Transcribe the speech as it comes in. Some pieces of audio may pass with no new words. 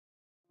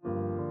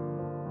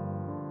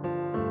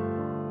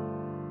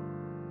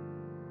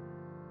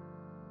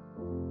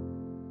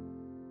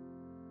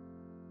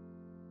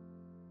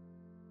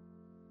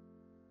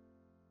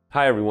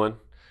Hi everyone.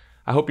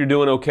 I hope you're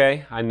doing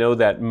okay. I know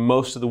that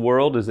most of the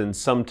world is in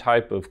some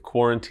type of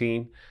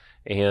quarantine,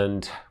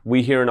 and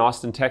we here in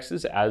Austin,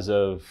 Texas, as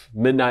of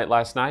midnight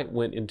last night,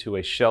 went into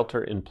a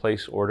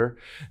shelter-in-place order.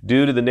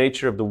 Due to the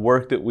nature of the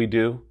work that we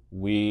do,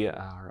 we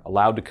are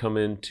allowed to come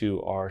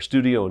into our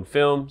studio and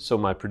film, so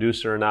my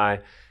producer and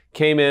I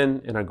came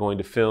in and are going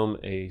to film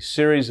a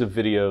series of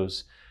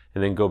videos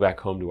and then go back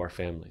home to our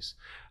families.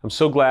 I'm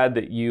so glad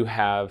that you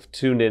have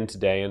tuned in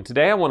today. And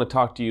today I want to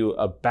talk to you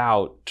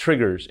about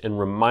triggers and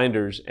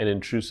reminders and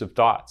intrusive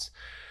thoughts.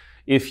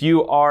 If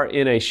you are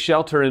in a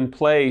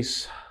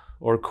shelter-in-place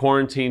or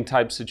quarantine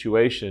type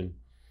situation,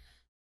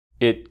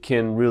 it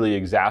can really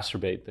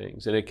exacerbate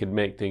things and it can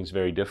make things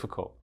very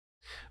difficult.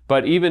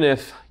 But even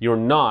if you're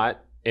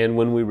not, and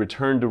when we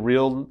return to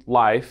real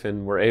life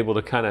and we're able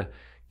to kind of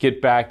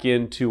get back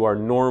into our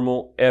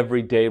normal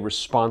everyday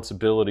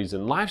responsibilities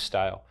and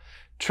lifestyle,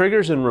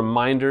 triggers and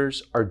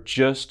reminders are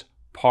just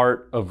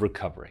part of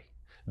recovery.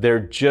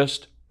 They're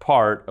just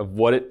part of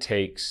what it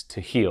takes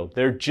to heal.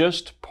 They're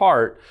just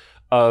part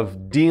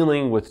of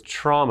dealing with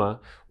trauma,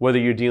 whether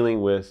you're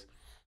dealing with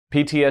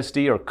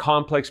PTSD or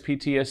complex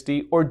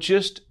PTSD or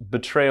just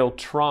betrayal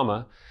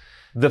trauma.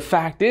 The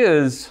fact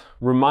is,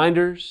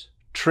 reminders,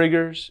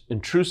 triggers,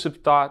 intrusive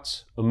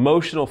thoughts,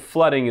 emotional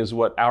flooding is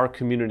what our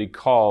community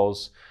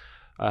calls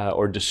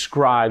or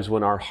describes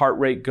when our heart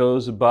rate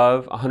goes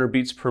above 100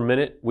 beats per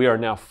minute. We are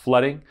now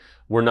flooding.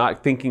 We're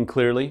not thinking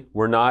clearly.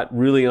 We're not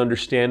really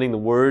understanding the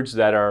words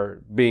that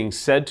are being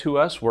said to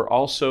us. We're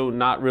also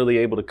not really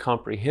able to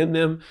comprehend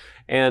them.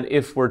 And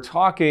if we're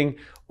talking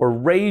or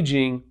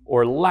raging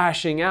or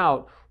lashing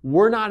out,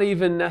 we're not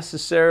even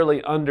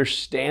necessarily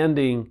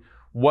understanding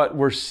what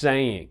we're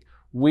saying.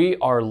 We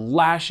are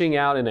lashing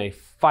out in a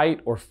fight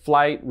or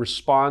flight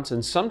response,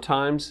 and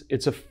sometimes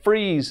it's a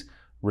freeze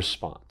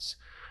response.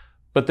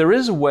 But there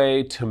is a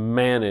way to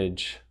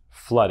manage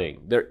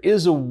flooding. There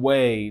is a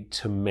way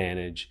to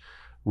manage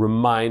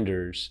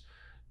reminders,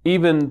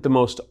 even the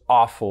most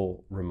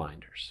awful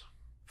reminders.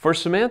 For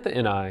Samantha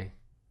and I,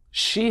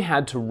 she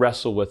had to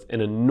wrestle with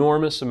an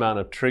enormous amount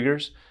of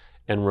triggers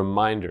and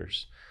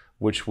reminders,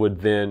 which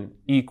would then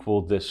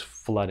equal this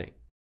flooding.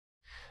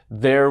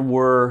 There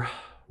were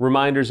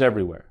reminders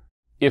everywhere.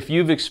 If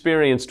you've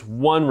experienced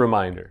one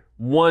reminder,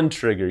 one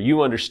trigger,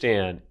 you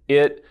understand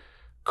it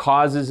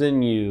causes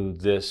in you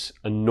this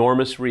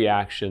enormous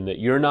reaction that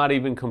you're not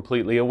even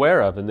completely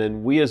aware of. And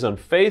then we as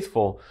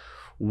unfaithful,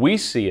 we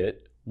see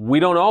it.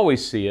 We don't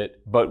always see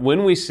it, but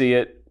when we see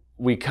it,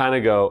 we kind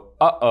of go,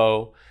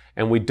 uh-oh,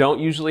 and we don't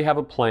usually have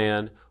a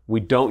plan. We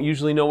don't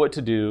usually know what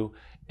to do,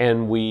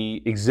 and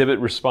we exhibit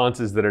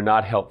responses that are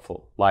not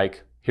helpful,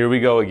 like, here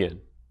we go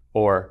again,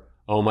 or,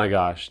 oh my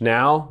gosh,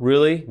 now?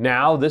 Really?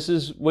 Now? This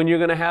is when you're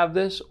going to have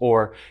this?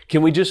 Or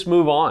can we just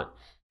move on?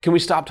 Can we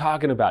stop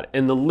talking about it?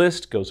 And the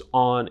list goes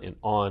on and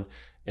on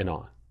and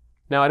on.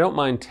 Now, I don't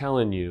mind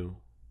telling you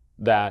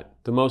that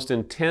the most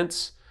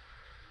intense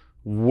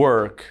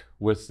work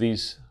with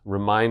these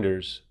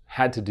reminders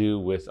had to do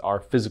with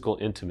our physical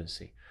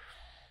intimacy.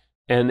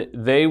 And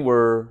they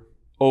were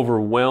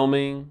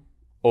overwhelming,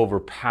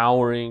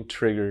 overpowering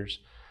triggers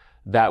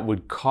that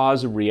would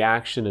cause a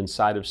reaction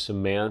inside of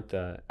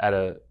Samantha at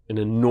an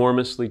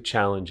enormously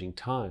challenging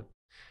time.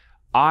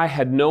 I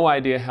had no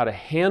idea how to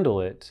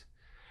handle it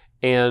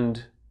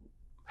and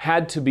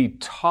had to be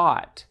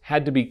taught,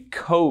 had to be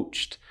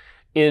coached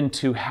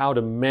into how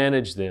to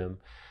manage them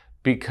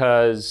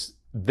because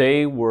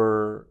they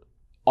were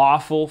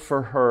awful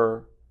for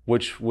her,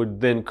 which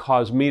would then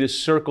cause me to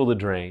circle the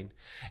drain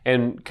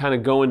and kind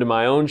of go into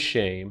my own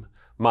shame,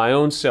 my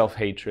own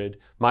self-hatred,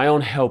 my own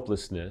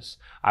helplessness.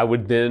 I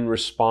would then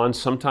respond.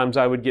 Sometimes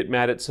I would get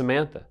mad at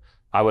Samantha.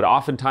 I would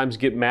oftentimes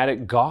get mad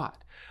at God.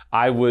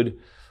 I would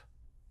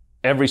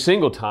every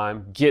single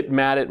time get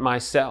mad at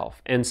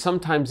myself and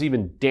sometimes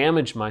even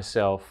damage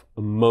myself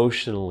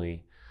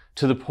emotionally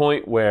to the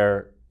point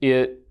where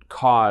it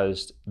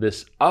caused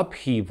this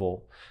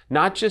upheaval,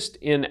 not just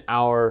in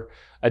our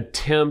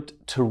attempt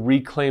to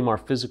reclaim our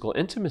physical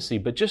intimacy,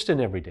 but just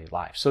in everyday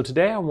life. So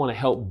today I want to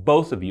help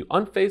both of you,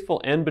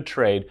 unfaithful and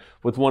betrayed,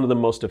 with one of the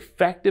most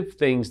effective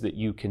things that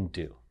you can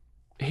do.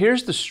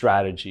 Here's the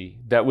strategy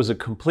that was a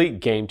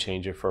complete game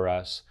changer for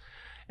us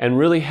and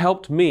really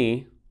helped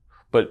me,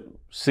 but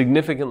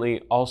significantly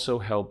also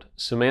helped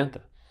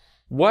Samantha.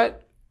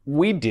 What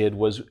we did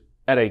was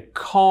at a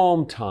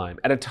calm time,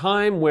 at a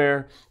time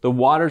where the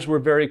waters were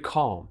very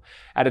calm,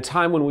 at a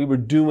time when we were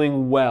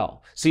doing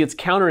well. See, it's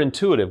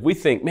counterintuitive. We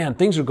think, man,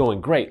 things are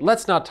going great.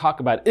 Let's not talk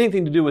about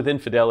anything to do with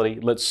infidelity.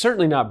 Let's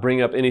certainly not bring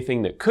up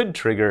anything that could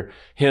trigger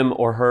him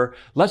or her.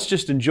 Let's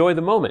just enjoy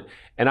the moment.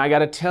 And I got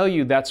to tell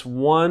you, that's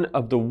one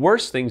of the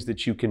worst things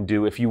that you can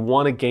do if you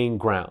want to gain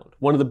ground.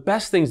 One of the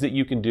best things that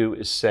you can do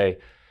is say,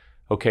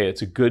 okay,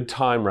 it's a good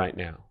time right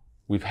now.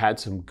 We've had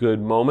some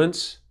good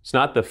moments. It's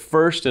not the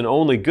first and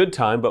only good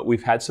time, but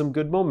we've had some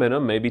good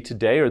momentum, maybe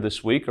today or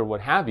this week or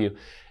what have you.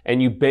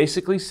 And you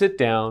basically sit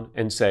down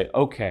and say,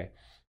 okay,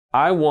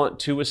 I want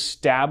to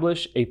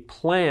establish a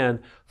plan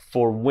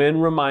for when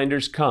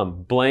reminders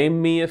come.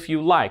 Blame me if you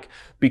like,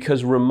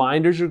 because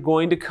reminders are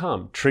going to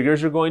come.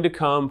 Triggers are going to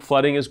come.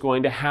 Flooding is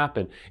going to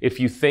happen. If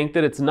you think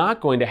that it's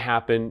not going to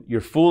happen, you're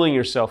fooling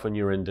yourself and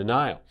you're in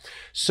denial.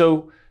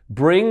 So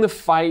bring the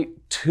fight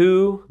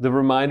to the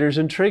reminders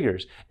and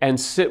triggers and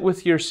sit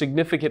with your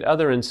significant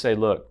other and say,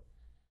 look,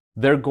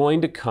 they're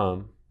going to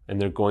come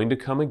and they're going to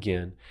come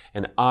again,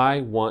 and I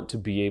want to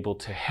be able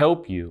to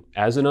help you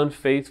as an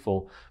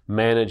unfaithful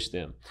manage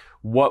them.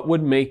 What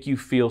would make you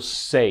feel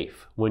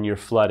safe when you're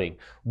flooding?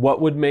 What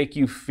would make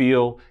you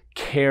feel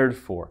cared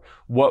for?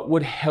 What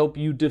would help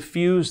you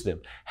diffuse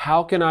them?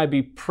 How can I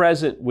be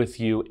present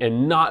with you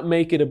and not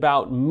make it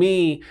about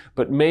me,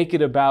 but make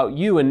it about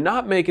you? And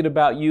not make it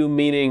about you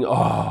meaning,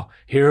 oh,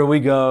 here we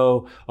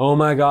go. Oh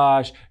my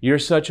gosh, you're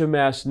such a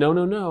mess. No,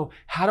 no, no.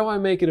 How do I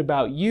make it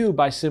about you?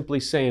 By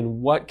simply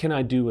saying, what can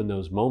I do in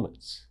those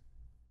moments?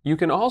 You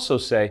can also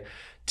say,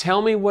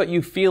 tell me what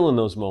you feel in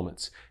those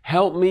moments.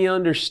 Help me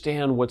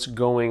understand what's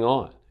going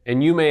on.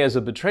 And you may, as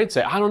a betrayed,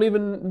 say, I don't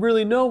even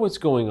really know what's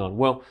going on.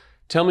 Well,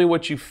 tell me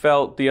what you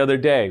felt the other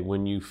day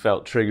when you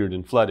felt triggered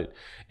and flooded.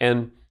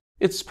 And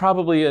it's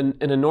probably an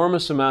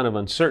enormous amount of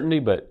uncertainty,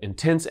 but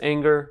intense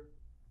anger,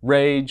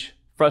 rage,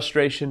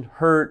 frustration,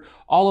 hurt,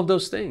 all of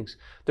those things.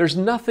 There's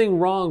nothing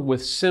wrong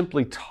with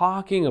simply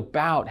talking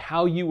about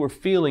how you were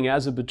feeling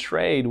as a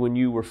betrayed when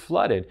you were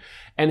flooded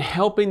and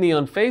helping the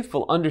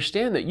unfaithful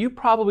understand that you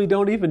probably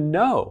don't even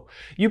know.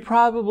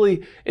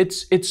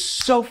 It's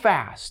so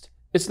fast.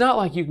 It's not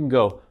like you can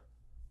go,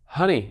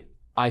 honey,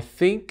 I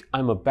think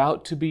I'm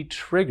about to be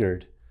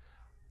triggered.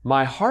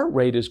 My heart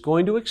rate is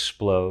going to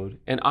explode,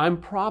 and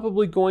I'm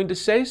probably going to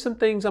say some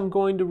things I'm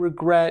going to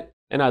regret,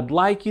 and I'd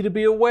like you to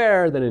be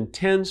aware that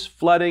intense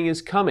flooding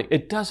is coming.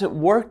 It doesn't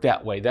work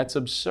that way. That's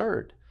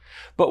absurd.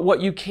 But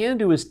what you can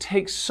do is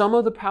take some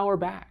of the power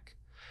back.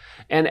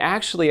 And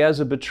actually, as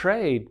a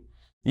betrayed,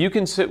 you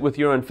can sit with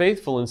your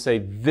unfaithful and say,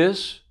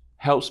 this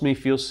helps me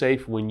feel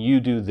safe when you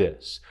do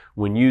this,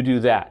 when you do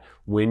that.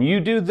 When you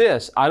do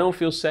this, I don't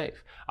feel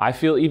safe. I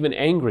feel even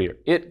angrier.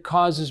 It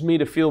causes me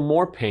to feel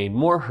more pain,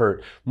 more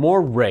hurt,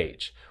 more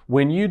rage.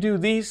 When you do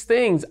these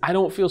things, I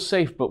don't feel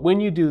safe. But when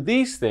you do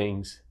these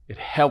things, it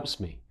helps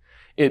me.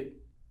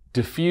 It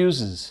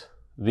diffuses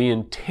the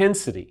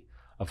intensity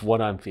of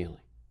what I'm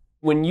feeling.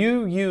 When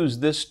you use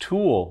this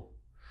tool,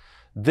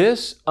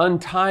 this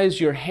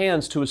unties your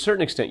hands to a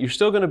certain extent. You're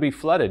still going to be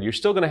flooded. You're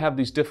still going to have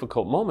these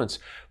difficult moments,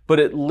 but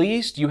at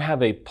least you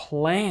have a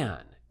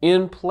plan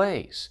in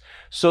place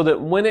so that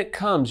when it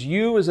comes,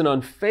 you as an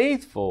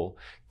unfaithful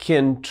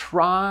can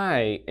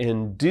try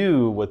and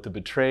do what the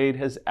betrayed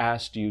has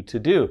asked you to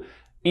do.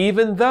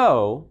 Even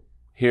though,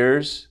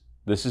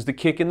 this is the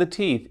kick in the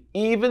teeth,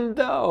 even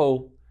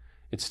though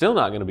it's still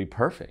not going to be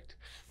perfect.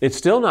 It's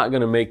still not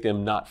going to make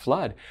them not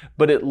flood,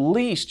 but at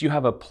least you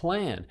have a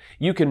plan.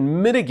 You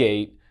can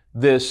mitigate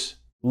this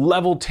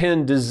level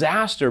 10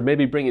 disaster,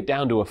 maybe bring it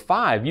down to a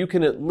 5. You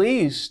can at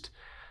least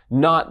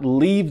not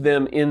leave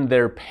them in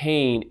their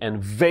pain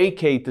and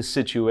vacate the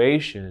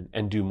situation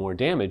and do more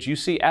damage. You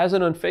see, as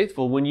an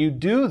unfaithful, when you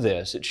do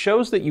this, it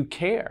shows that you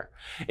care.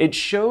 It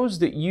shows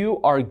that you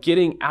are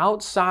getting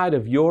outside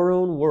of your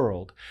own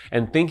world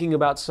and thinking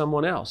about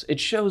someone else.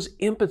 It shows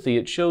empathy.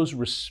 It shows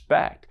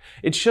respect.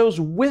 It shows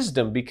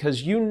wisdom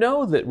because you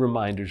know that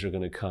reminders are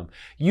going to come.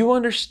 You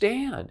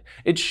understand.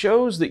 It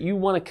shows that you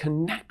want to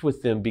connect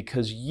with them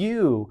because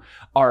you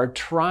are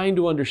trying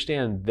to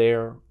understand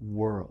their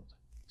world.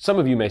 Some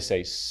of you may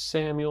say,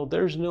 Samuel,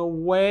 there's no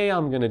way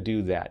I'm going to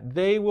do that.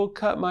 They will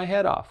cut my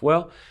head off.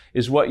 Well,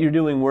 is what you're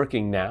doing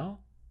working now?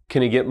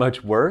 Can it get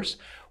much worse?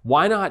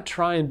 Why not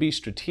try and be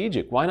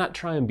strategic? Why not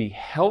try and be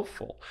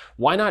helpful?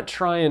 Why not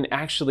try and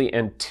actually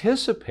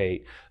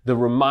anticipate the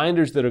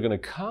reminders that are going to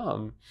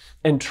come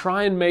and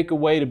try and make a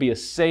way to be a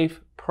safe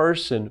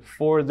person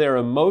for their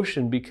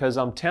emotion? Because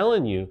I'm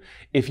telling you,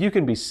 if you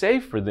can be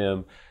safe for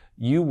them,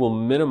 you will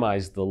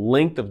minimize the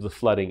length of the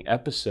flooding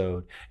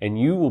episode and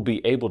you will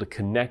be able to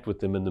connect with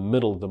them in the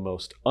middle of the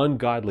most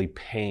ungodly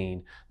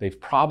pain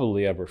they've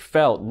probably ever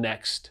felt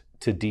next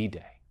to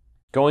D-Day.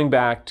 Going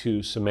back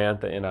to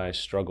Samantha and I's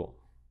struggle,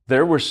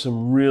 there were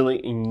some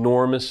really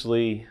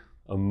enormously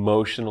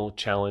emotional,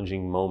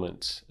 challenging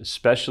moments,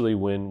 especially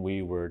when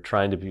we were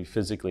trying to be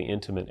physically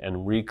intimate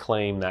and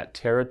reclaim that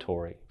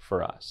territory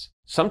for us.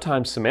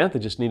 Sometimes Samantha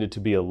just needed to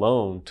be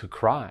alone to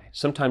cry.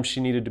 Sometimes she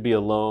needed to be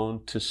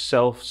alone to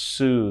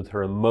self-soothe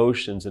her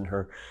emotions and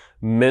her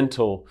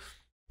mental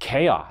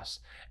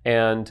chaos.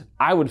 And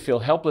I would feel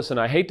helpless, and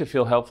I hate to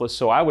feel helpless,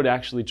 so I would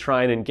actually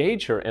try and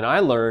engage her. And I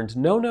learned,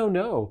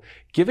 no.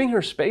 Giving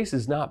her space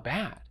is not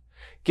bad.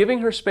 Giving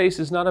her space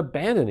is not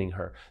abandoning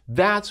her.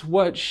 That's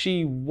what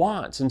she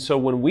wants. And so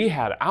when we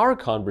had our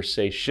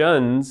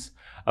conversations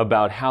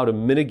about how to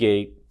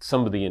mitigate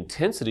some of the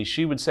intensity,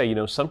 she would say,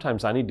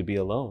 sometimes I need to be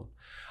alone.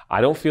 I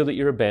don't feel that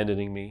you're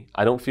abandoning me.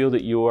 I don't feel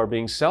that you are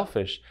being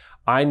selfish.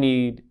 I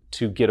need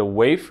to get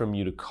away from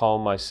you to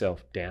calm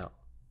myself down.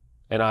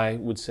 And I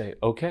would say,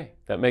 okay,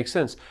 that makes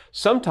sense.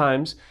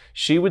 Sometimes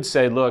she would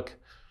say, look,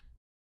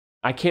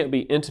 I can't be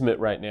intimate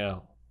right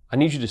now. I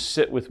need you to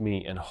sit with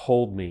me and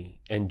hold me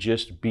and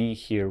just be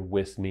here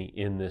with me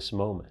in this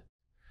moment.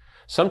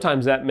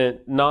 Sometimes that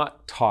meant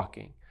not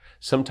talking.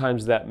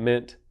 Sometimes that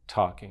meant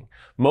talking.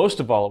 Most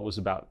of all, it was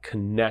about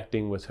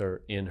connecting with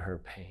her in her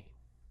pain.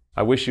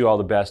 I wish you all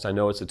the best. I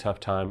know it's a tough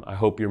time. I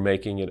hope you're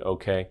making it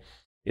okay.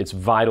 It's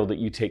vital that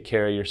you take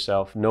care of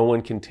yourself. No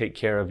one can take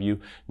care of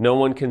you. No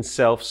one can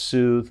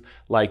self-soothe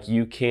like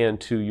you can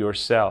to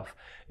yourself.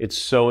 It's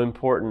so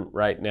important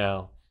right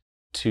now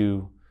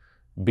to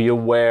be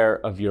aware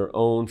of your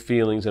own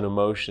feelings and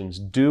emotions.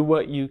 Do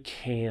what you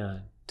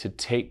can to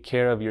take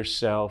care of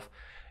yourself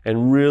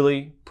and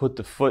really put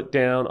the foot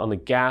down on the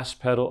gas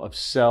pedal of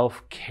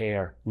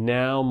self-care.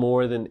 Now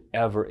more than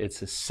ever,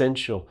 it's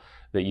essential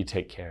that you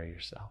take care of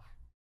yourself.